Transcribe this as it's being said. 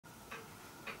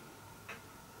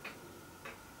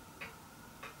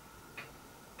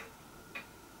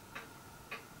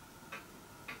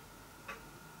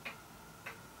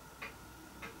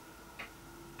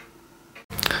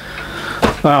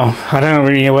Well, I don't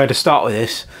really know where to start with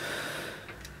this.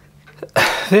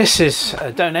 This is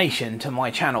a donation to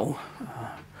my channel,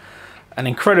 an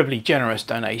incredibly generous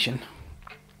donation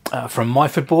from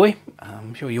Whippet Boy.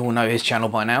 I'm sure you all know his channel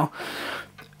by now,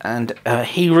 and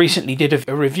he recently did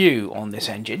a review on this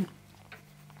engine,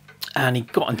 and he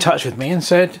got in touch with me and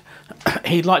said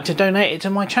he'd like to donate it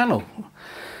to my channel.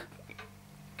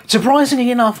 Surprisingly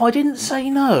enough, I didn't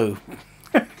say no.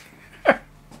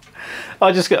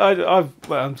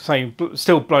 I'm saying,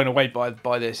 still blown away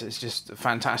by this. It's just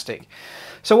fantastic.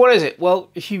 So what is it? Well,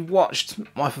 if you watched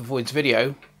Whippet Boy's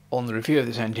video on the review of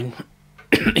this engine,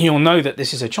 you'll know that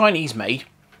this is a Chinese-made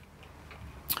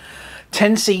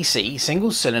 10cc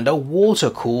single-cylinder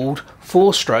water-cooled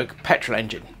 4-stroke petrol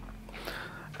engine,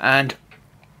 and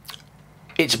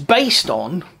it's based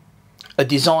on a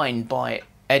design by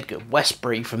Edgar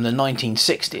Westbury from the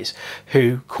 1960s,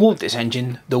 who called this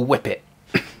engine the Whippet.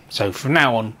 So from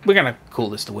now on, we're going to call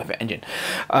this the Whippet engine.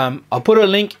 I'll put a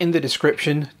link in the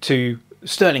description to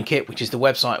Sterling Kit, which is the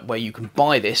website where you can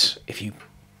buy this if you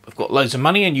have got loads of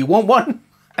money and you want one.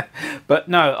 But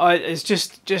no, it's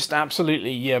just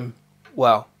absolutely,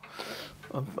 well,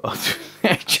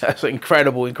 just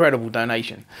incredible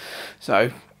donation.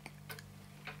 So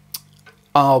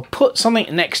I'll put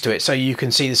something next to it so you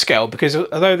can see the scale, because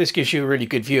although this gives you a really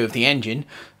good view of the engine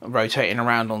rotating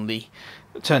around on the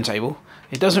turntable,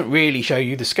 it doesn't really show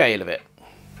you the scale of it.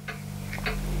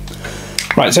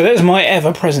 Right, so there's my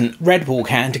ever-present Red Bull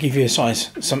can to give you a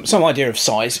size, some idea of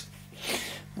size.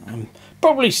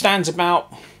 Probably stands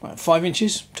about 5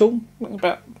 inches tall,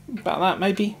 about that,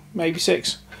 maybe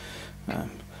 6.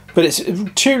 But it's a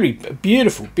truly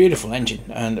beautiful engine,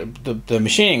 and the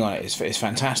machining on it is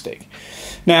fantastic.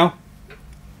 Now,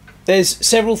 there's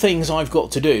several things I've got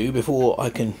to do before I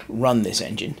can run this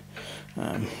engine.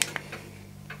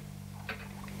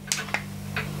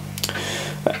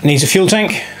 It needs a fuel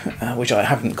tank, which I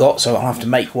haven't got, so I'll have to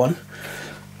make one.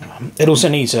 It also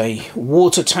needs a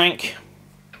water tank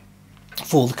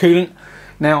for the coolant.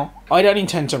 Now, I don't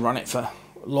intend to run it for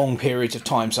long periods of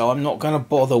time, so I'm not going to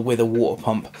bother with a water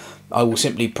pump. I will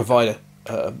simply provide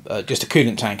just a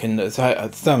coolant tank, and the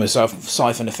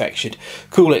thermosiphon effect should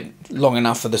cool it long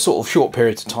enough for the sort of short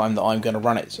periods of time that I'm going to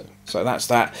run it. So that's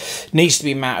that. It needs to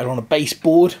be mounted on a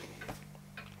baseboard,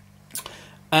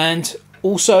 and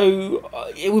also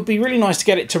it would be really nice to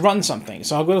get it to run something.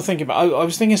 So I've got to think about, I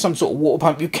was thinking some sort of water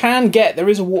pump. There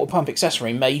is a water pump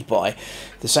accessory made by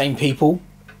the same people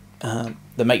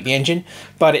that make the engine,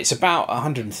 but it's about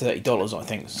 $130, I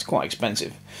think. It's quite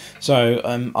expensive. So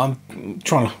I'm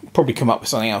trying to probably come up with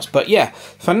something else. But yeah,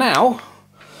 for now,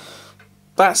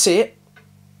 that's it.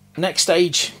 Next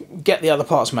stage, get the other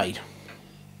parts made.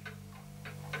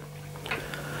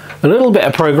 A little bit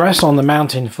of progress on the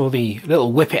mounting for the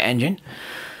little Whippet engine.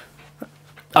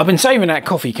 I've been saving that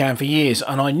coffee can for years,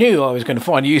 and I knew I was going to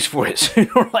find a use for it sooner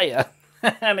or later.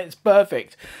 And it's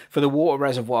perfect for the water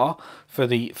reservoir for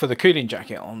the cooling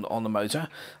jacket on the motor.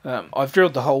 I've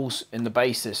drilled the holes in the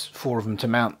base. There's 4 of them to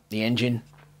mount the engine.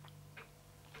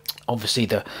 Obviously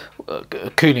the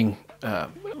cooling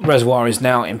reservoir is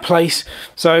now in place,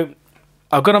 so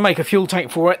I've got to make a fuel tank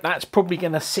for it. That's probably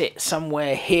going to sit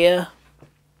somewhere here.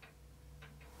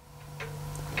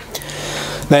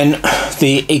 Then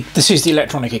this is the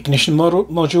electronic ignition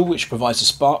module, which provides a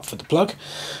spark for the plug.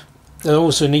 There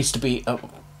also needs to be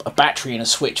a battery and a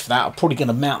switch for that. I'm probably going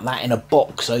to mount that in a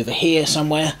box over here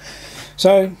somewhere.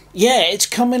 So yeah, it's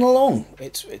coming along.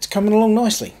 It's coming along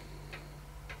nicely.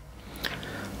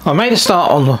 I made a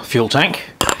start on the fuel tank.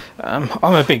 I'm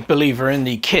a big believer in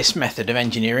the KISS method of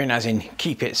engineering, as in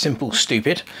keep it simple,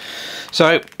 stupid.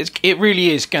 So it really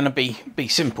is going to be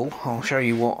simple. I'll show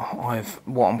you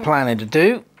what I'm planning to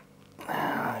do.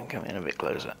 Come in a bit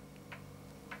closer.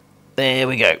 There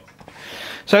we go.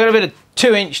 So I've got a bit of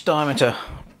 2-inch diameter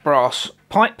brass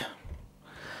pipe.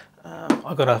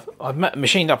 I've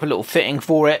machined up a little fitting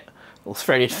for it, a little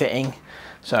threaded fitting.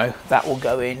 So that will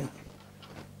go in.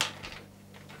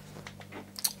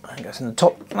 I think that's in the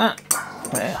top of that.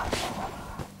 There.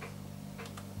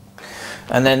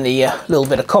 And then the little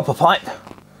bit of copper pipe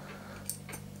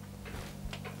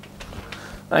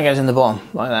that goes in the bottom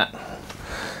like that.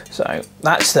 So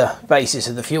that's the basis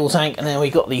of the fuel tank, and then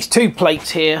we've got these 2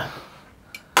 plates here,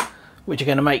 which are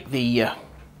going to make the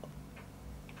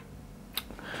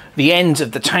ends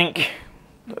of the tank.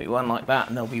 There'll be one like that,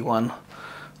 and there'll be one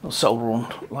I'll solder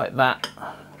on like that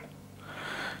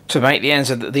to make the ends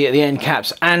of the end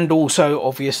caps, and also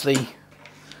obviously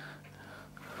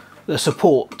the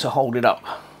support to hold it up,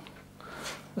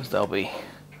 as they'll be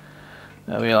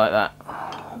like that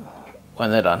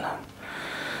when they're done.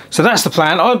 So that's the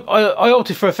plan. I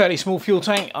opted for a fairly small fuel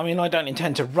tank. I mean, I don't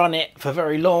intend to run it for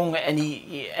very long,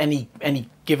 any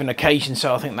given occasion,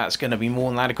 so I think that's going to be more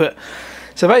than adequate.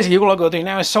 So basically all I've got to do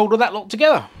now is solder that lot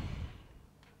together.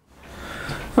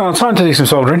 Well, time to do some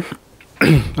soldering.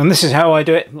 And this is how I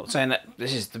do it. I'm not saying that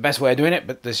this is the best way of doing it,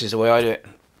 but this is the way I do it.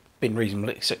 Been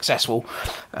reasonably successful.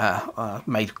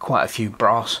 Made quite a few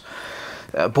brass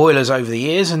boilers over the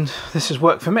years, and this has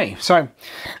worked for me. So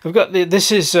I've got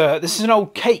this is an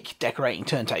old cake decorating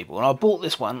turntable, and I bought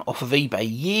this one off of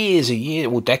eBay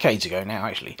well, decades ago now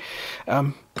actually.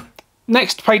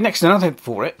 Paid next to nothing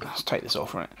for it. Let's take this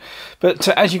off, right? But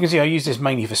as you can see, I use this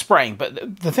mainly for spraying.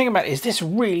 But the thing about it is this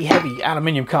really heavy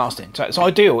aluminium casting, so it's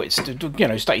ideal. It's, you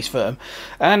know, stays firm,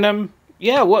 and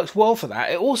yeah, it works well for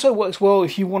that. It also works well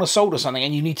if you want to solder something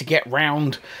and you need to get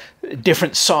round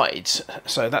different sides.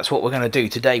 So that's what we're going to do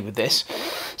today with this.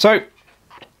 So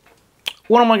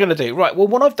what am I going to do? Right, well,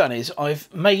 what I've done is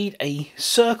I've made a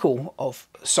circle of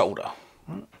solder.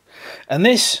 And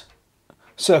this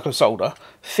circle of solder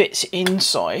fits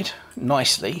inside,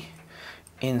 nicely,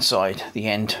 inside the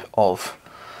end of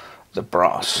the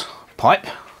brass pipe,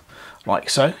 like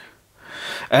so.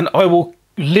 And I will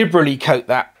liberally coat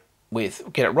that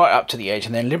get it right up to the edge,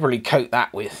 and then liberally coat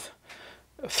that with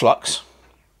flux.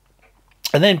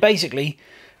 And then basically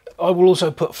I will also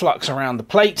put flux around the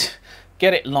plate,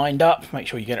 get it lined up, make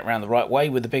sure you get it around the right way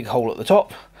with the big hole at the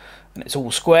top, and it's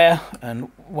all square.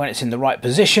 And when it's in the right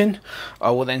position,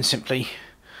 I will then simply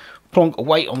plonk a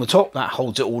weight on the top that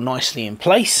holds it all nicely in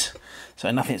place, so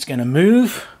nothing's going to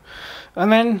move, and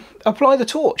then apply the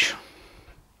torch.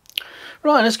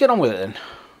 Right, let's get on with it then.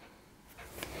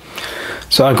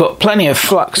 So I've got plenty of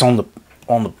flux on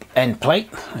the end plate,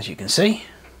 as you can see,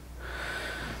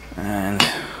 and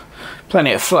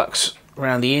plenty of flux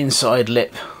around the inside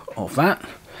lip of that.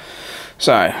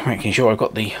 So making sure I've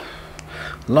got the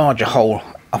larger hole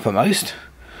uppermost.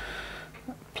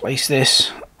 Place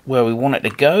this where we want it to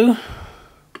go.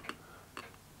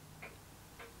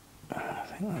 I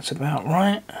think that's about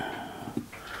right.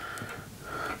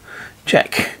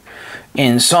 Check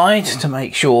inside to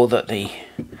make sure that the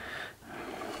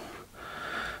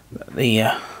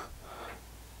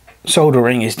solder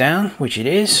ring is down, which it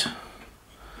is.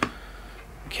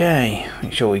 Okay,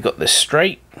 make sure we got this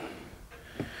straight,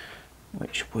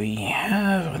 which we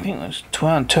have. I think let's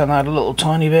turn that a little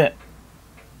tiny bit.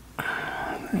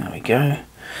 There we go.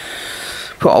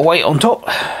 Put our weight on top,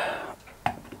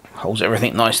 holds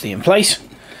everything nicely in place,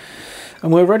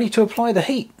 and we're ready to apply the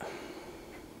heat.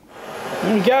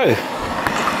 There we go.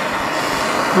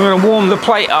 I'm going to warm the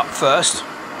plate up first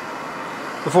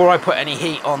before I put any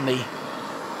heat on the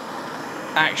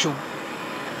actual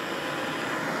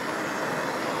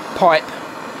pipe.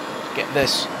 Get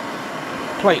this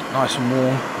plate nice and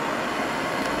warm.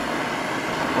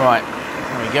 Right,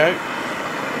 there we go.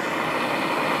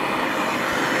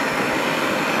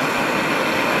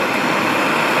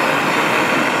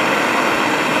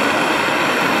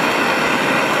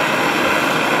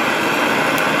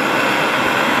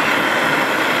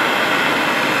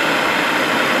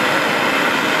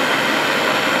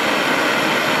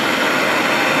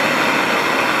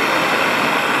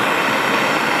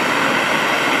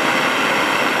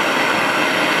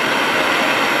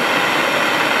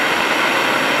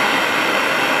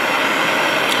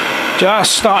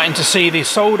 Just starting to see the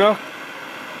solder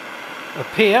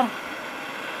appear.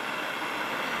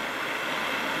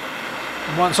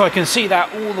 And once I can see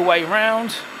that all the way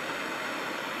round,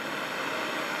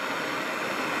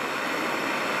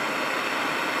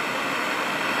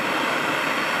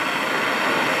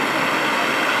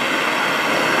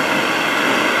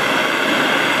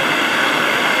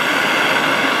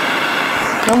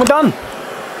 and we're done.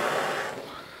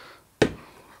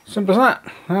 Simple as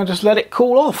that. Now just let it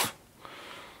cool off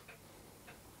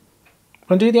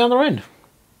and do the other end.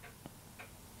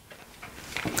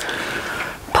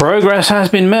 Progress has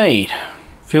been made.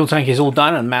 Fuel tank is all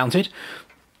done and mounted.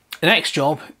 The next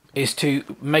job is to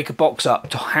make a box up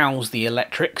to house the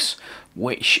electrics,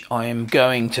 which I am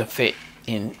going to fit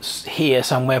in here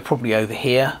somewhere, probably over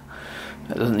here.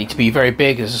 It doesn't need to be very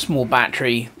big. There's a small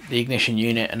battery, the ignition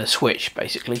unit, and a switch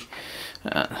basically.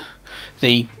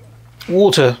 The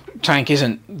water tank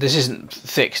isn't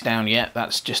fixed down yet.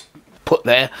 That's just put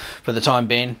there for the time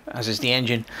being, as is the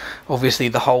engine. Obviously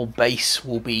the whole base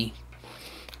will be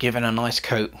given a nice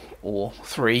coat or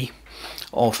three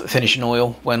of finishing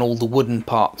oil when all the wooden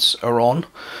parts are on,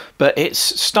 but it's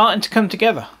starting to come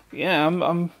together. Yeah,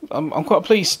 I'm quite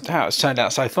pleased how it's turned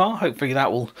out so far. Hopefully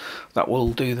that will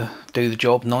do the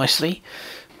job nicely.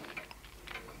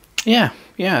 Yeah,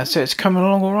 so it's coming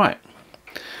along all right.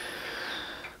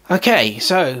 Okay,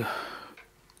 so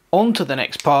on to the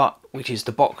next part, which is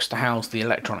the box to house the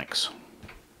electronics.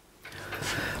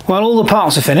 Well, all the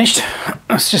parts are finished.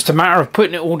 It's just a matter of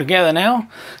putting it all together now.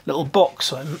 Little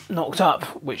box I knocked up,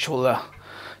 which will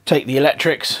take the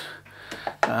electrics.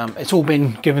 It's all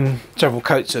been given several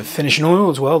coats of finishing oil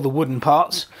as well, the wooden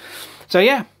parts. So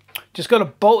yeah, just got to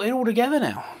bolt it all together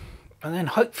now. And then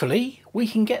hopefully we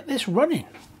can get this running.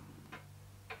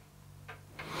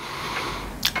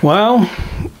 Well,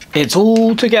 it's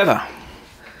all together.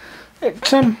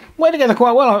 It went together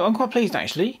quite well. I'm quite pleased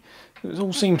actually. It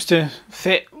all seems to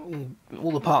fit.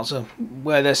 All the parts are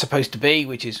where they're supposed to be,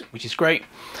 which is great.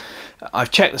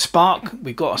 I've checked the spark.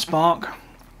 We've got a spark.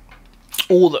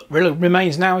 All that really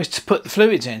remains now is to put the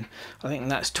fluids in. I think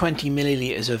that's 20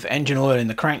 millilitres of engine oil in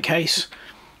the crankcase,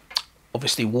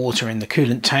 obviously water in the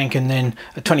coolant tank, and then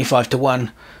a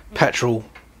 25:1 petrol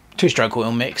 2-stroke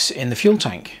oil mix in the fuel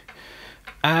tank.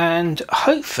 And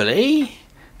hopefully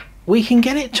we can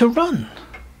get it to run.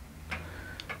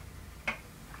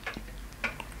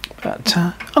 But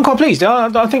I'm quite pleased.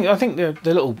 I think the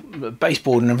little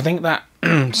baseboard and everything that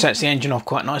sets the engine off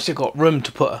quite nicely. Got room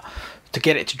to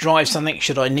get it to drive something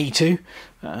should I need to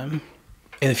in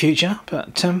the future.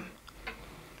 But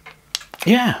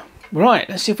yeah, right.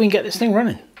 Let's see if we can get this thing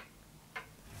running.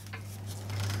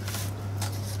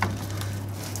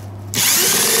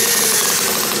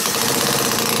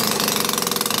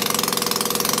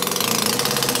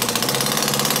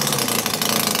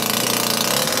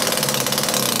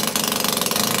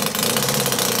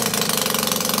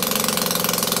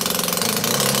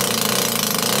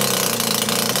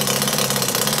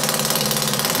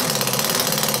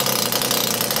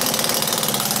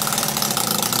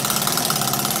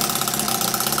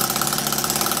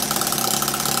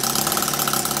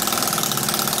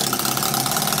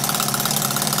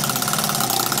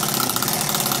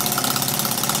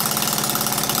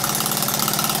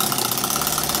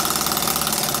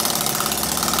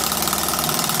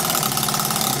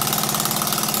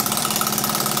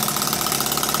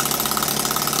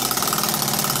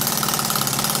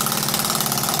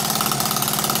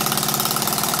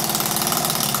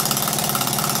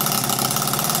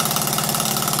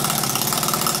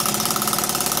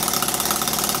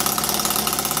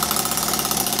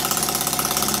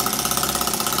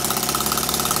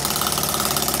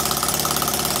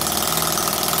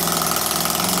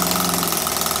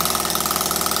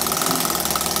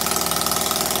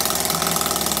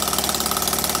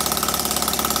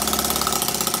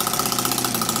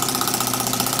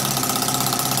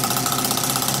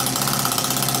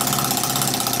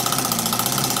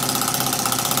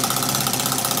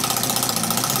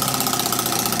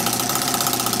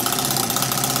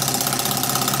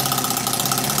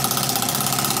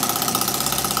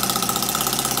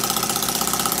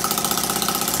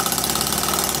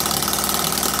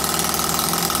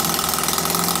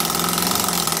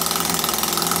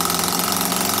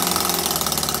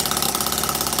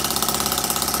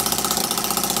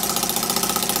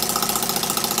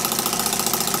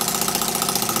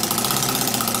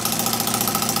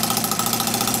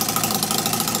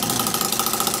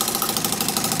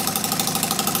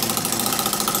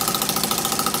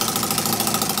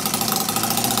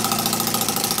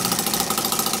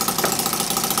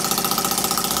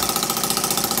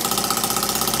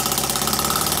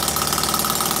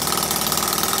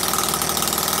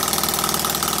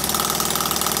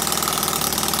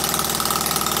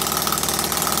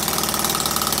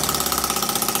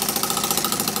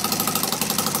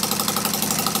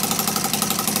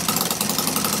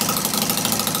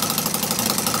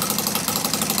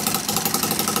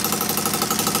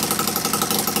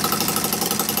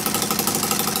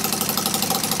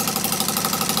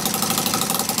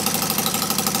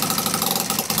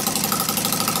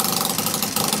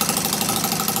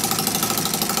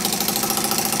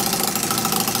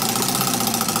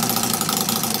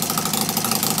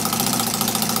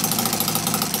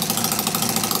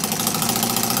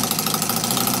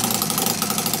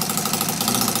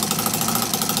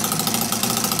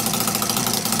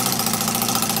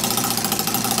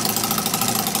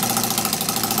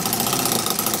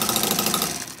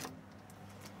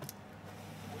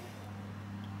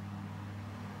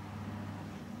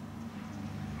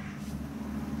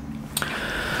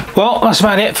 Well, that's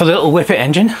about it for the little Whippet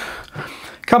engine.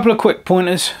 A couple of quick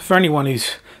pointers for anyone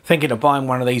who's thinking of buying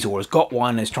one of these or has got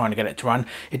one and is trying to get it to run.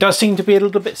 It does seem to be a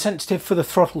little bit sensitive for the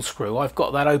throttle screw. I've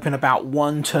got that open about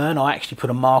one turn. I actually put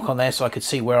a mark on there so I could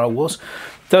see where I was.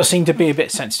 Does seem to be a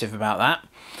bit sensitive about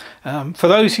that. For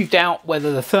those who doubt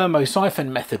whether the thermosiphon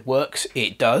method works,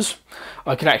 it does.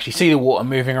 I could actually see the water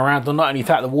moving around, and not only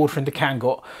that, the water in the can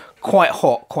got quite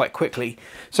hot quite quickly.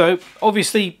 So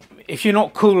obviously, if you're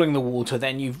not cooling the water,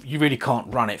 then you really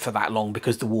can't run it for that long,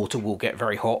 because the water will get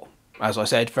very hot, as I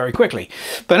said, very quickly.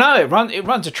 But no, it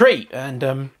runs a treat,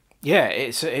 and yeah,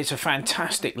 it's a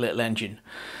fantastic little engine.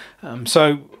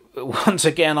 So once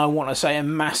again, I want to say a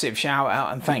massive shout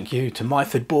out and thank you to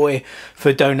Myford Boy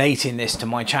for donating this to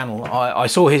my channel. I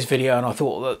saw his video and I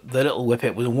thought that the little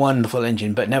Whippet was a wonderful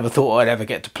engine, but never thought I'd ever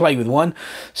get to play with one.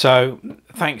 So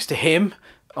thanks to him,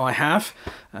 I have.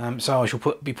 So I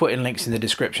shall be putting links in the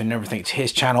description and everything to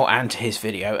his channel and to his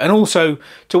video, and also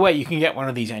to where you can get one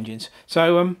of these engines.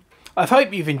 So I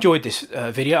hope you've enjoyed this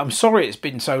video. I'm sorry it's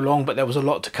been so long, but there was a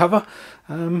lot to cover.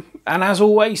 And as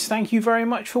always, thank you very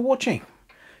much for watching.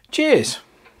 Cheers.